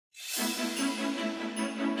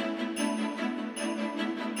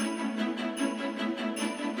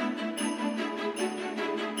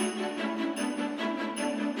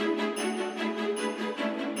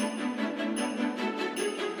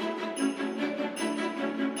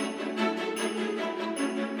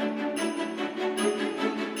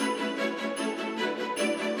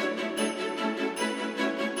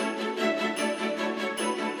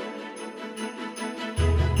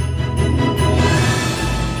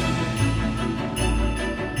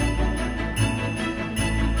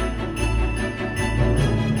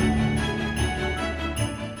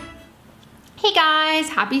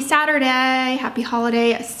happy Saturday, happy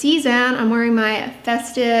holiday season. I'm wearing my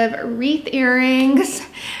festive wreath earrings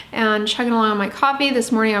and chugging along on my coffee.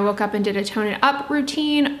 This morning I woke up and did a tone it up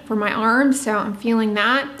routine for my arms, so I'm feeling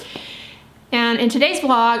that. And in today's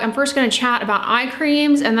vlog, I'm first gonna chat about eye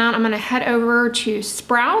creams, and then I'm gonna head over to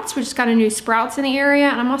Sprouts, which has got a new Sprouts in the area,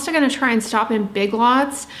 and I'm also gonna try and stop in Big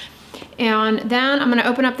Lots. And then I'm gonna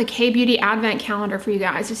open up the Kbeauty advent calendar for you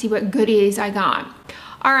guys to see what goodies I got.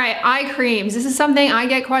 All right, eye creams. This is something I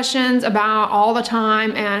get questions about all the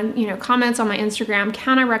time, and comments on my Instagram.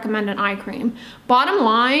 Can I recommend an eye cream? Bottom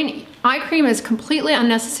line, eye cream is completely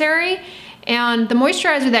unnecessary, and the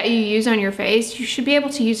moisturizer that you use on your face, you should be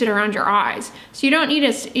able to use it around your eyes. So you don't need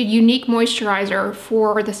a unique moisturizer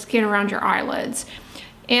for the skin around your eyelids.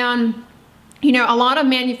 And a lot of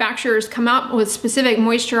manufacturers come up with specific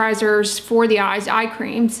moisturizers for the eyes, eye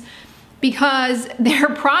creams, because their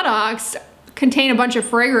products contain a bunch of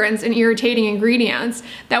fragrance and irritating ingredients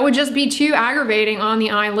that would just be too aggravating on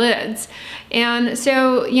the eyelids. And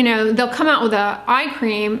so, they'll come out with an eye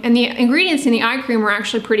cream, and the ingredients in the eye cream are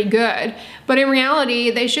actually pretty good. But in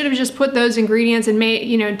reality, they should have just put those ingredients and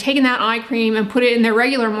taken that eye cream and put it in their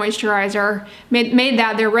regular moisturizer, made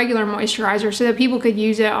that their regular moisturizer so that people could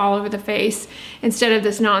use it all over the face instead of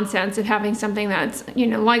this nonsense of having something that's,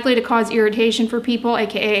 likely to cause irritation for people,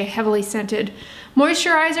 aka heavily scented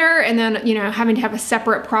moisturizer, and then having to have a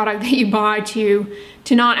separate product that you buy to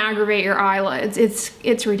not aggravate your eyelids.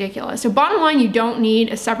 It's ridiculous. So bottom line, you don't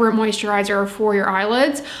need a separate moisturizer for your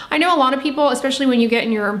eyelids. I know a lot of people, especially when you get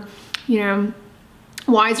in your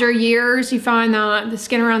wiser years, you find that the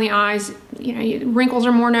skin around the eyes, wrinkles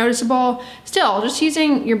are more noticeable. Still, just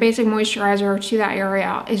using your basic moisturizer to that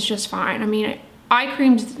area is just fine. I mean, eye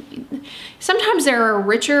creams, sometimes they're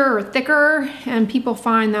richer or thicker, and people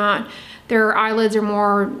find that their eyelids are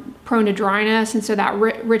more prone to dryness, and so that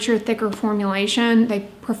richer, thicker formulation they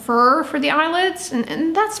prefer for the eyelids,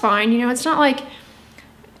 and that's fine. It's not like,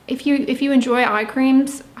 if you enjoy eye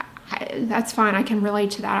creams, that's fine. I can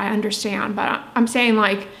relate to that. I understand, but I'm saying,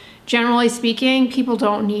 like, generally speaking, people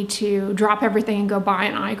don't need to drop everything and go buy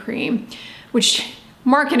an eye cream, which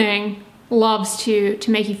marketing loves to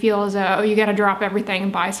make you feel as though you got to drop everything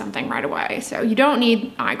and buy something right away. So you don't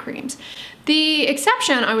need eye creams. The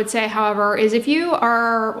exception, I would say, however, is if you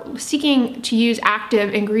are seeking to use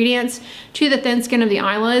active ingredients to the thin skin of the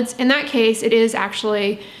eyelids. In that case, it is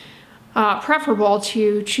actually preferable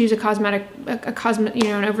to choose an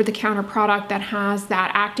over-the-counter product that has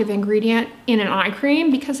that active ingredient in an eye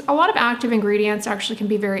cream, because a lot of active ingredients actually can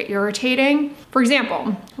be very irritating. For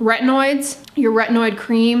example, retinoids, your retinoid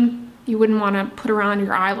cream, you wouldn't want to put around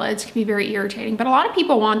your eyelids. It can be very irritating, but a lot of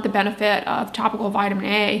people want the benefit of topical vitamin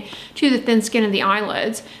A to the thin skin of the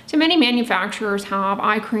eyelids. So many manufacturers have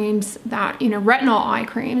eye creams that, retinol eye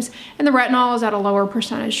creams, and the retinol is at a lower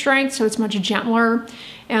percentage strength, so it's much gentler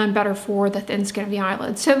and better for the thin skin of the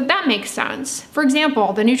eyelids. So that makes sense. For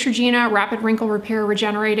example, the Neutrogena Rapid Wrinkle Repair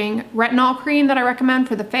Regenerating Retinol Cream that I recommend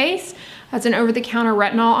for the face, that's an over-the-counter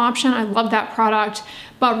retinol option. I love that product.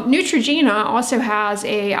 But Neutrogena also has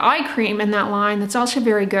a eye cream in that line that's also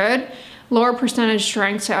very good, lower percentage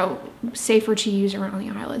strength, so safer to use around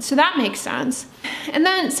the eyelids. So that makes sense. And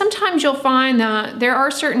then sometimes you'll find that there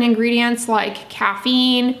are certain ingredients like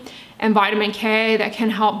caffeine and vitamin K that can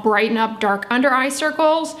help brighten up dark under eye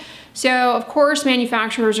circles. So of course,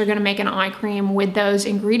 manufacturers are gonna make an eye cream with those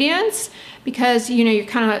ingredients, because you're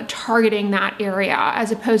kind of targeting that area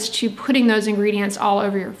as opposed to putting those ingredients all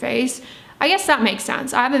over your face. I guess that makes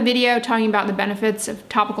sense. I have a video talking about the benefits of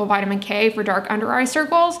topical vitamin K for dark under eye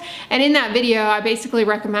circles. And in that video, I basically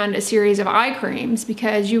recommend a series of eye creams,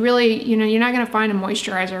 because you really, you're not gonna find a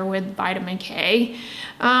moisturizer with vitamin K.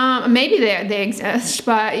 Maybe they exist,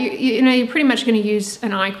 but you're pretty much gonna use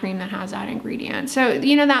an eye cream that has that ingredient. So,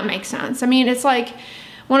 that makes sense. I mean, it's like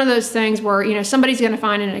one of those things where, somebody's gonna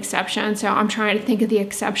find an exception. So I'm trying to think of the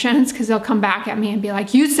exceptions, because they'll come back at me and be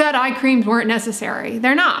like, you said eye creams weren't necessary.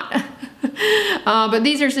 They're not. But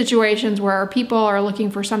these are situations where people are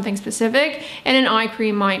looking for something specific, and an eye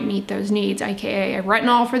cream might meet those needs, aka a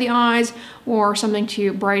retinol for the eyes, or something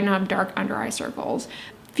to brighten up dark under eye circles.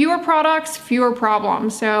 Fewer products, fewer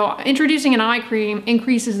problems. So introducing an eye cream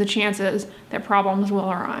increases the chances that problems will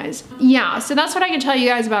arise. Yeah, so that's what I can tell you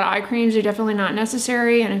guys about eye creams. They're definitely not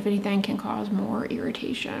necessary, and if anything, can cause more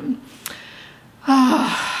irritation.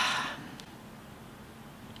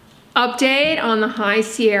 Update on the High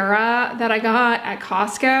Sierra that I got at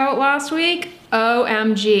Costco last week.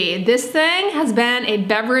 OMG, this thing has been a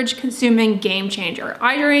beverage consuming game changer.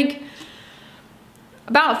 I drink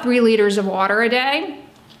about 3 liters of water a day,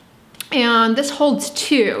 and this holds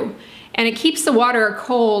 2. and it keeps the water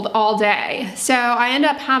cold all day. So I end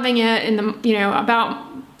up having it in the, you know, about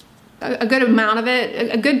a good amount of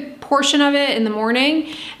it, a good portion of it in the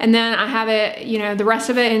morning, and then I have it, you know, the rest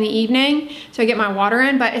of it in the evening, so I get my water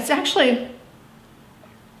in. But it's actually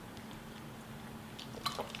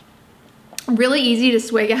really easy to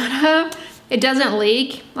swig out of. It doesn't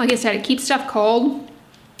leak. Like I said, it keeps stuff cold,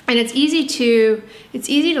 and it's easy to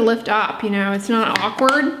lift up, you know, it's not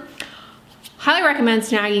awkward. Highly recommend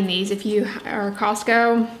snagging these if you are a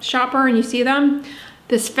Costco shopper and you see them.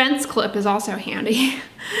 This fence clip is also handy.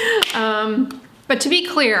 But to be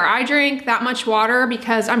clear, I drink that much water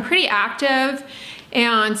because I'm pretty active,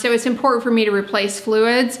 and so it's important for me to replace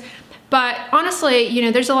fluids. But honestly, you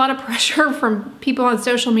know, there's a lot of pressure from people on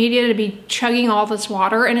social media to be chugging all this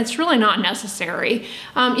water, and it's really not necessary.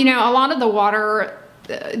 You know, a lot of the water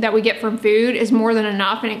that we get from food is more than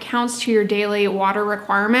enough, and it counts to your daily water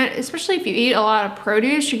requirement. Especially if you eat a lot of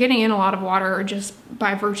produce, you're getting in a lot of water just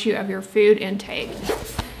by virtue of your food intake.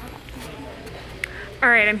 All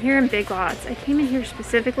right, I'm here in Big Lots. I came in here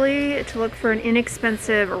specifically to look for an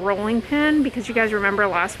inexpensive rolling pin because you guys remember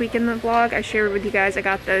last week in the vlog I shared with you guys I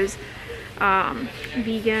got those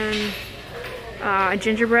vegan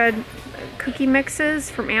gingerbread cookie mixes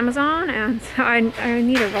from Amazon, and so I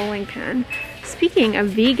need a rolling pin. Speaking of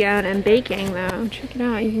vegan and baking though, check it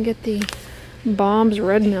out. You can get the Bob's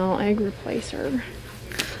Red Mill egg replacer.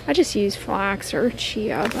 I just use flax or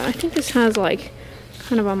chia, but I think this has like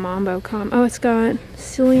kind of a mambo combo. Oh, it's got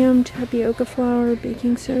psyllium, tapioca flour,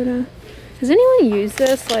 baking soda. Does anyone use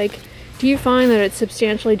this? Like, do you find that it's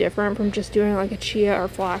substantially different from just doing like a chia or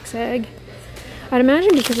flax egg? I'd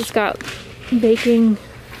imagine because it's got baking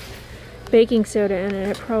soda in it,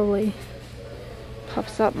 it probably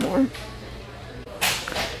puffs up more.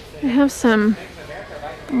 I have some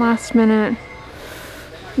last minute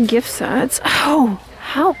gift sets. Oh,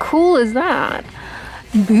 how cool is that?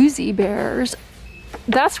 Boozy Bears.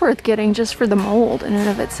 That's worth getting just for the mold in and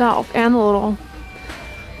of itself, and the little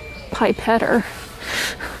pipetter.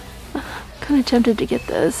 Kind of tempted to get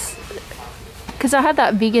this because I had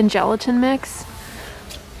that vegan gelatin mix.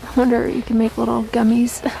 I wonder you can make little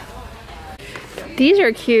gummies. These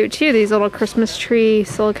are cute too, these little Christmas tree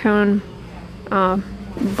silicone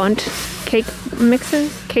bundt cake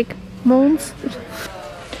mixes, cake molds.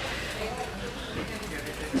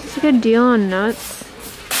 It's a good deal on nuts.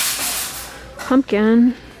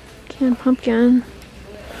 Pumpkin, canned pumpkin.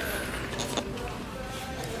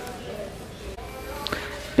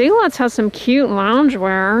 Big Lots has some cute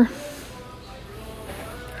loungewear.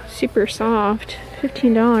 Super soft,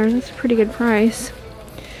 $15, that's a pretty good price.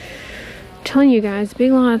 I'm telling you guys,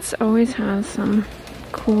 Big Lots always has some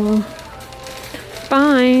cool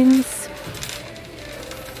finds.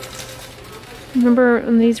 Remember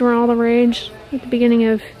when these were all the rage at the beginning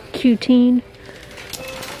of Q-teen?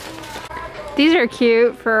 These are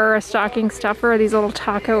cute for a stocking stuffer, these little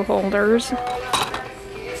taco holders.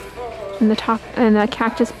 And the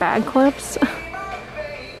cactus bag clips.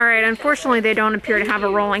 All right, unfortunately they don't appear to have a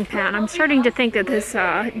rolling pin. I'm starting to think that this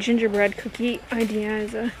gingerbread cookie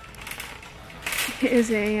idea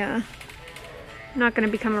is not gonna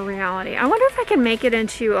become a reality. I wonder if I can make it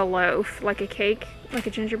into a loaf, like a cake, like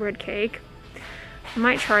a gingerbread cake. I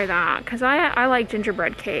might try that, because I like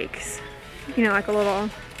gingerbread cakes. You know, like a little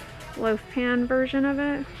loaf pan version of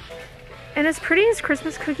it. And as pretty as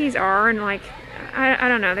Christmas cookies are, and like, I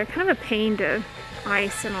don't know, they're kind of a pain to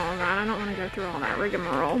ice and all that. I don't want to go through all that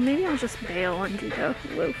rigmarole. Maybe I'll just bail and do the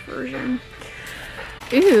loaf version.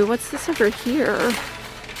 Ooh, what's this over here?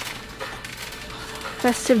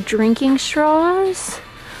 Festive drinking straws?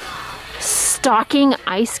 Stocking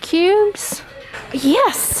ice cubes?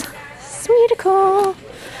 Yes! Sweetical!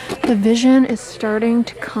 The vision is starting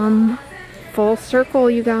to come full circle,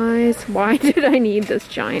 you guys. Why did I need this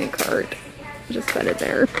giant cart? Just set it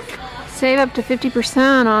there. Save up to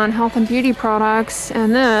 50% on health and beauty products,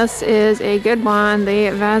 and this is a good one. The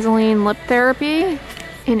Vaseline Lip Therapy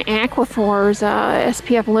in Aquaphor's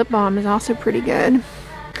SPF lip balm is also pretty good.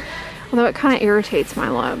 Although it kind of irritates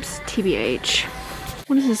my lips, TBH.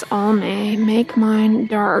 What is this Almay? Make Mine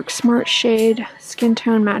Dark Smart Shade Skin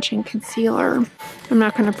Tone Matching Concealer. I'm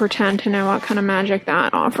not going to pretend to know what kind of magic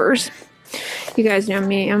that offers. You guys know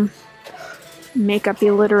me, I'm makeup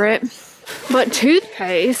illiterate. But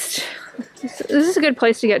toothpaste, this is a good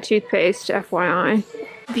place to get toothpaste, FYI.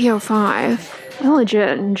 VO5, I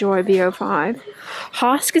legit enjoy VO5.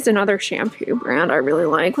 Hosk is another shampoo brand I really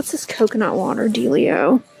like. What's this coconut water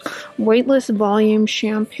dealio? Weightless Volume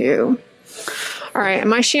Shampoo. All right,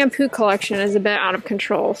 my shampoo collection is a bit out of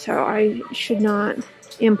control, so I should not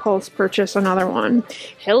impulse purchase another one.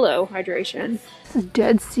 Hello, hydration. This is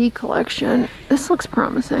Dead Sea collection. This looks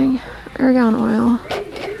promising. Argan oil.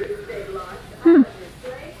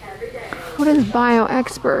 What is Bio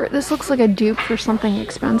Expert? This looks like a dupe for something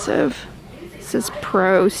expensive. This is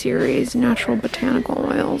Pro Series Natural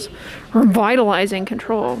Botanical Oils. Revitalizing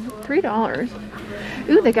Control. $3.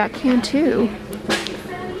 Ooh, they got Cantu.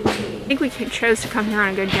 I think we chose to come here on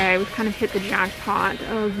a good day. We've kind of hit the jackpot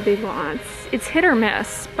of Big Lots. It's hit or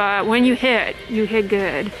miss, but when you hit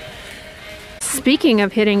good. Speaking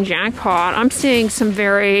of hitting jackpot, I'm seeing some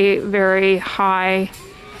very, very high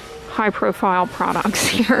profile products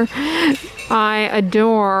here. I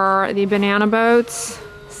adore the Banana Boats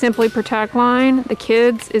Simply Protect line. The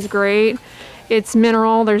Kids is great. It's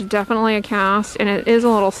mineral, there's definitely a cast, and it is a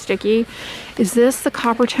little sticky. Is this the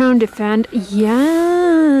Copper Tone Defend?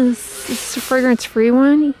 Yes! This is a fragrance-free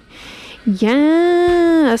one.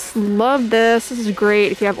 Yes! Love this. This is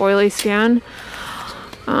great if you have oily skin.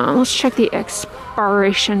 Let's check the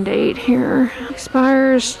expiration date here.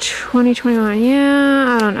 Expires 2021.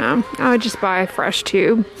 Yeah, I don't know. I would just buy a fresh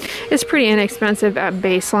tube. It's pretty inexpensive at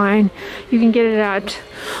Baseline. You can get it at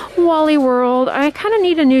Wally World. I kind of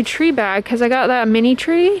need a new tree bag because I got that mini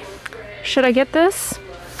tree. Should I get this?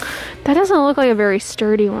 That doesn't look like a very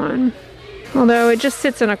sturdy one. Although it just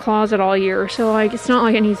sits in a closet all year, so like it's not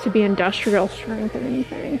like it needs to be industrial strength or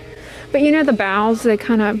anything. But you know the boughs, they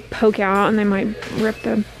kind of poke out and they might rip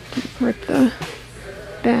the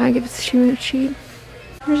bag if it's too cheap.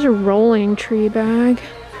 There's a rolling tree bag.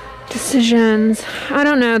 Decisions. I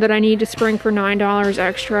don't know that I need to spring for $9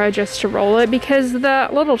 extra just to roll it because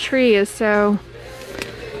that little tree is so...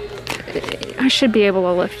 I should be able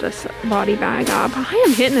to lift this body bag up. I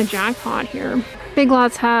am hitting the jackpot here. Big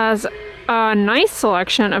Lots has a nice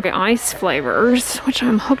selection of ice flavors, which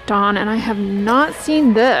I'm hooked on, and I have not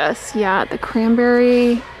seen this yet. The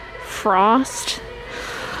cranberry frost.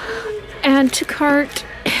 Add to cart.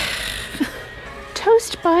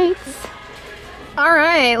 Toast bites. All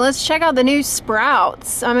right, let's check out the new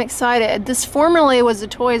Sprouts. I'm excited. This formerly was a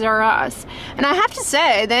Toys R Us, and I have to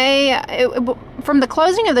say, from the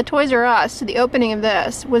closing of the Toys R Us to the opening of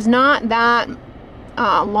this was not that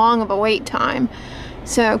long of a wait time.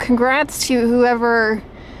 So congrats to whoever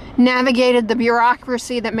navigated the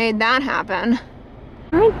bureaucracy that made that happen.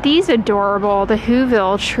 Aren't these adorable? The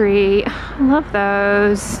Whoville tree. I love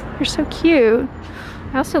those. They're so cute.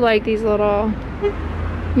 I also like these little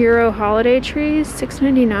Euro holiday trees.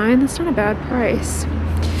 $6.99. That's not a bad price.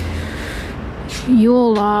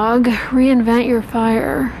 Yule log. Reinvent your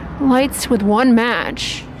fire. Lights with one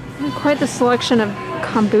match. Quite the selection of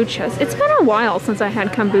kombuchas. It's been a while since I had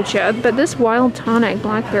kombucha, but this Wild Tonic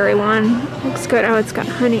blackberry one looks good. Oh, it's got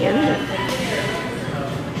honey in it.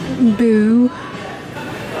 Boo.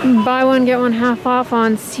 Buy one, get one half off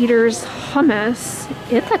on Cedar's hummus.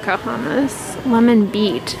 Ithaca hummus. Lemon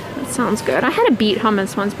beet. That sounds good. I had a beet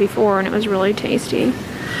hummus once before and it was really tasty.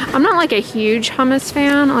 I'm not like a huge hummus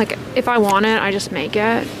fan. Like if I want it, I just make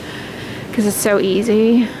it because it's so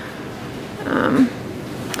easy. So I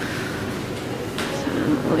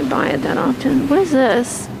don't really buy it that often. What is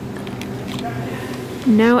this?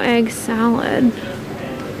 No egg salad.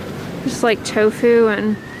 Just like tofu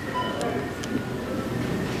and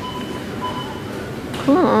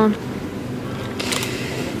cool.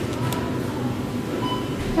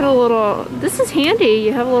 Got a little, this is handy.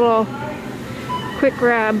 You have a little quick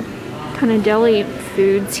grab kind of deli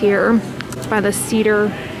foods here. It's by the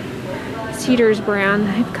Cedar's brand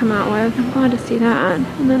they've come out with. I'm glad to see that.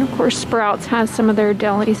 And then of course Sprouts has some of their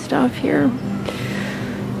deli stuff here.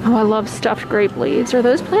 Oh, I love stuffed grape leaves. Are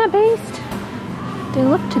those plant-based? They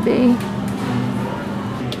look to be.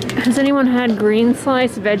 Has anyone had green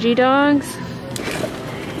slice veggie dogs?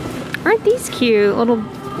 Aren't these cute? Little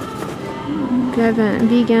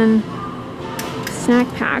vegan snack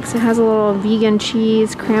packs. It has a little vegan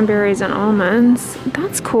cheese, cranberries, and almonds.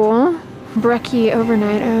 That's cool. Brekkie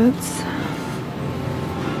overnight oats.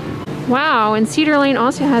 Wow, and Cedar Lane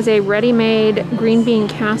also has a ready-made green bean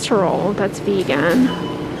casserole that's vegan.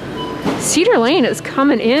 Cedar Lane is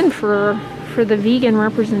coming in for the vegan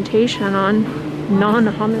representation on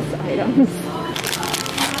non-hummus items.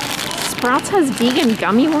 Sprouts has vegan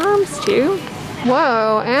gummy worms too.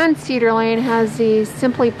 Whoa, and Cedar Lane has these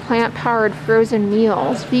simply plant-powered frozen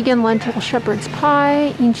meals. Vegan lentil shepherd's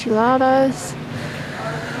pie, enchiladas.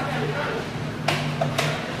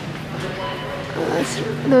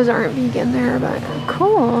 Those aren't vegan there, but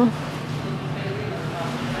cool.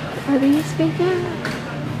 Are these vegan?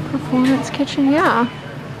 Performance Kitchen, yeah.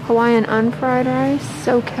 Hawaiian unfried rice,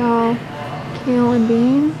 SoCal kale and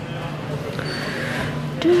bean.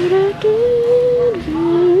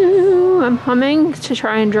 I'm humming to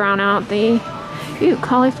try and drown out the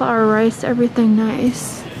cauliflower rice, everything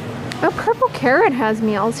nice. Oh, Purple Carrot has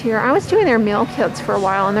meals here. I was doing their meal kits for a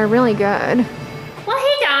while and they're really good. Well,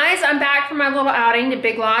 hey guys, I'm back from my little outing to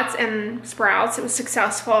Big Lots and Sprouts. It was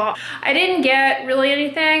successful. I didn't get really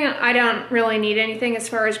anything. I don't really need anything as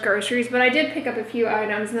far as groceries, but I did pick up a few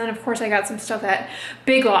items, and then of course I got some stuff at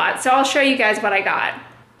Big Lots. So I'll show you guys what I got.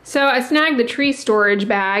 So I snagged the tree storage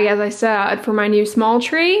bag, as I said, for my new small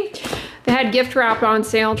tree. They had gift wrap on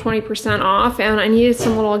sale, 20% off, and I needed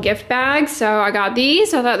some little gift bags, so I got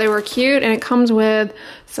these. I thought they were cute, and it comes with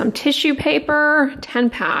some tissue paper,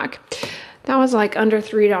 10-pack. That was like under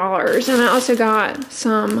 $3. And I also got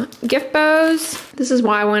some gift bows. This is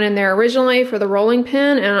why I went in there originally for the rolling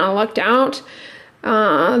pin, and I lucked out.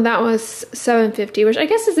 That was $7.50, which I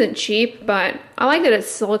guess isn't cheap, but I like that it's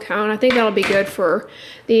silicone. I think that'll be good for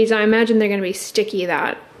these. I imagine they're gonna be sticky,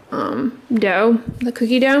 that dough, the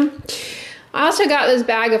cookie dough. I also got this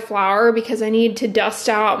bag of flour because I need to dust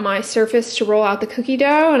out my surface to roll out the cookie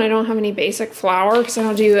dough, and I don't have any basic flour because I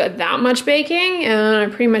don't do that much baking, and I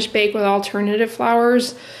pretty much bake with alternative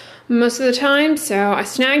flours most of the time, so I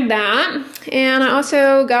snagged that. And I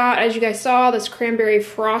also got, as you guys saw, this cranberry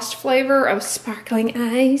frost flavor of sparkling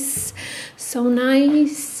ice. So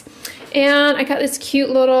nice. And I got this cute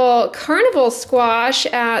little carnival squash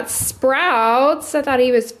at Sprouts. I thought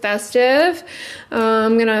he was festive.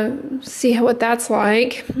 I'm gonna see what that's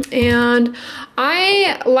like. And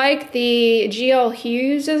I like the GL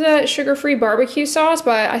Hughes as a sugar-free barbecue sauce,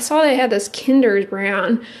 but I saw they had this Kinder's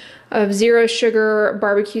brand of zero sugar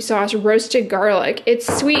barbecue sauce, roasted garlic. It's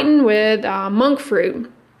sweetened with monk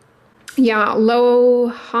fruit. Yeah, Lo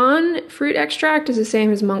Han fruit extract is the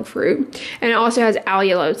same as monk fruit. And it also has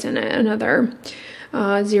allulose in it, another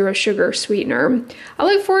zero sugar sweetener. I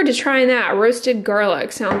look forward to trying that. Roasted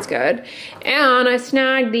garlic sounds good. And I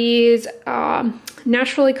snagged these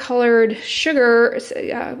naturally colored sugar,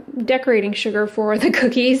 decorating sugar for the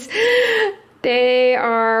cookies. They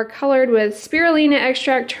are colored with spirulina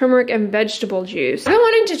extract, turmeric, and vegetable juice. I've been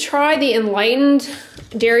wanting to try the Enlightened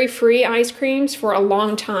dairy-free ice creams for a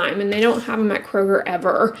long time, and they don't have them at Kroger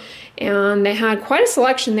ever. And they had quite a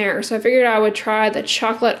selection there, so I figured I would try the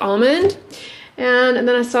chocolate almond. And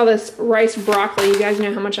then I saw this rice broccoli. You guys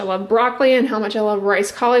know how much I love broccoli and how much I love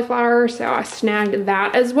rice cauliflower, so I snagged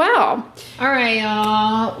that as well. All right,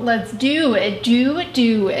 y'all, let's do it, do it,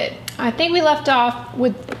 do it. I think we left off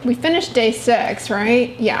with, we finished day 6,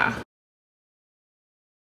 right? Yeah.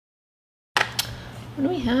 What do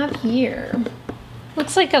we have here?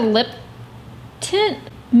 Looks like a lip tint,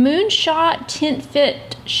 Moonshot Tint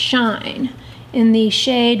Fit Shine in the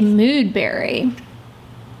shade Moodberry.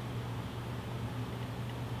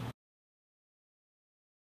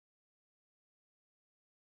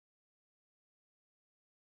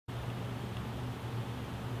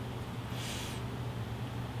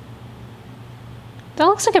 That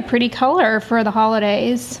looks like a pretty color for the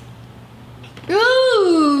holidays.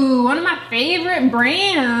 Ooh, one of my favorite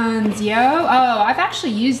brands, yo. Oh, I've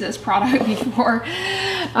actually used this product before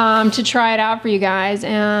to try it out for you guys,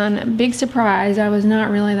 and big surprise, I was not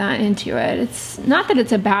really that into it. It's not that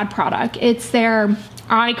it's a bad product, it's their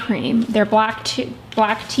eye cream, their black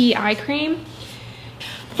tea eye cream.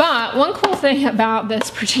 But one cool thing about this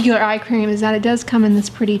particular eye cream is that it does come in this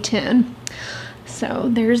pretty tin. So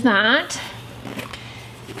there's that.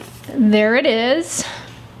 There it is.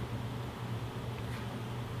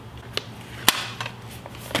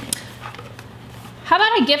 How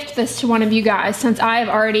about I gift this to one of you guys, since I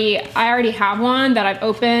already have one that I've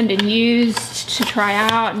opened and used to try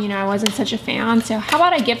out, and you know, I wasn't such a fan. So how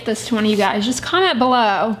about I gift this to one of you guys? Just comment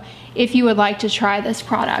below if you would like to try this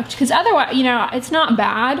product, because otherwise, you know, it's not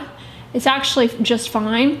bad. It's actually just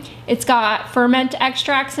fine. It's got ferment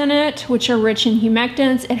extracts in it, which are rich in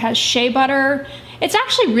humectants. It has shea butter. It's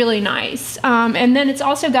actually really nice. And then it's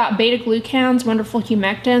also got beta glucans, wonderful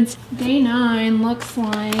humectants. Day 9 looks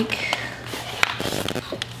like,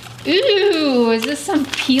 ooh, is this some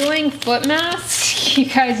peeling foot mask? You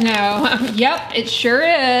guys know. Yep, it sure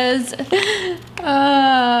is.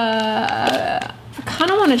 I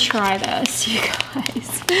kind of want to try this, you guys.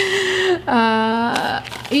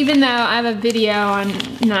 Even though I have a video on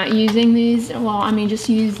not using these, well, I mean, just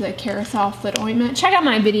use the carousel foot ointment. Check out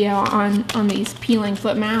my video on these peeling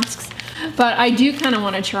foot masks. But I do kind of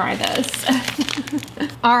want to try this.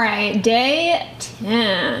 All right, day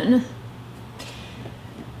 10.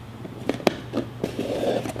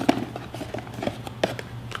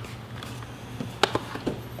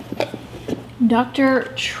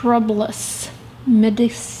 Dr. Troublous.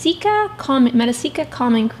 Medicica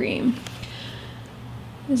Calming Cream.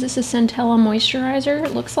 Is this a Centella moisturizer?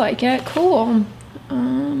 It looks like it. Cool.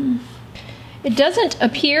 It doesn't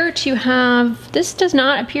appear to have, this does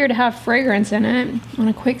not appear to have fragrance in it on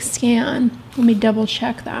a quick scan. Let me double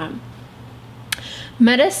check that.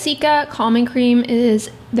 Medicica Calming Cream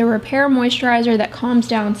is the repair moisturizer that calms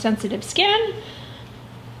down sensitive skin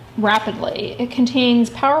rapidly. It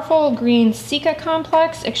contains powerful green cica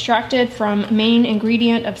complex extracted from main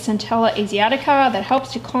ingredient of Centella asiatica that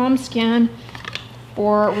helps to calm skin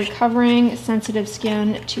for recovering sensitive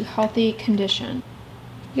skin to healthy condition.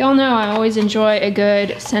 Y'all know I always enjoy a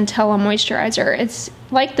good Centella moisturizer. It's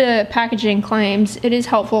like the packaging claims, it is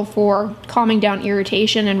helpful for calming down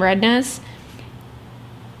irritation and redness.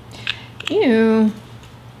 Ew.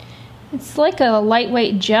 It's like a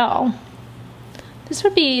lightweight gel. This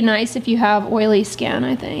would be nice if you have oily skin,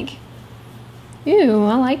 I think. Ew,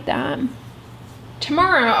 I like that.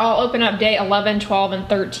 Tomorrow I'll open up day 11, 12, and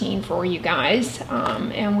 13 for you guys,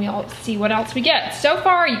 and we'll see what else we get. So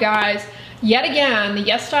far, you guys, yet again, the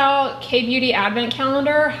YesStyle Kbeauty Advent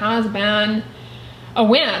Calendar has been a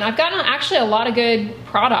win. I've gotten actually a lot of good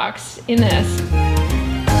products in this.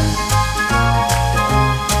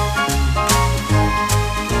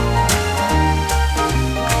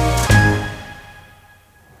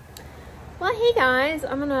 Well, hey guys,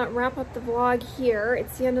 I'm gonna wrap up the vlog here.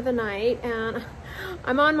 It's the end of the night, and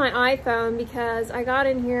I'm on my iPhone because I got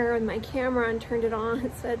in here and my camera and turned it on.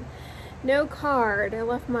 It said no card. I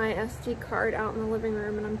left my SD card out in the living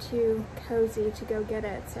room and I'm too cozy to go get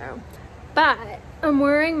it, so. But I'm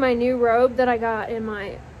wearing my new robe that I got in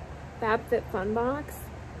my FabFitFun box,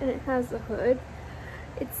 and it has the hood.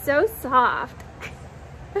 It's so soft.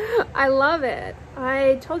 I love it.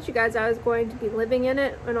 I told you guys I was going to be living in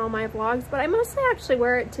it in all my vlogs, but I mostly actually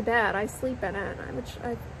wear it to bed. I sleep in it, which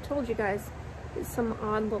I told you guys is some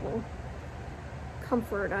odd little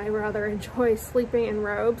comfort. I rather enjoy sleeping in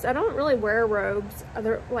robes. I don't really wear robes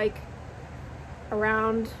like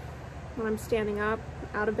around when I'm standing up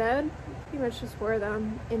out of bed. I pretty much just wear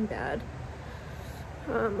them in bed.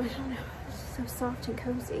 I don't know. It's so soft and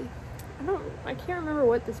cozy. I can't remember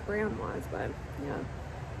what this brand was, but yeah.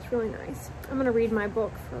 Really nice. I'm gonna read my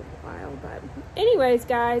book for a while, but anyways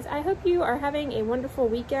guys, I hope you are having a wonderful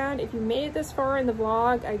weekend. If you made it this far in the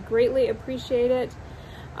vlog, I greatly appreciate it.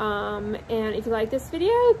 And if you like this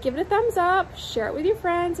video, give it a thumbs up, share it with your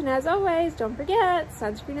friends, and as always, don't forget,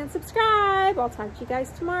 sunscreen and subscribe. I'll talk to you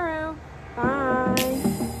guys tomorrow. Bye.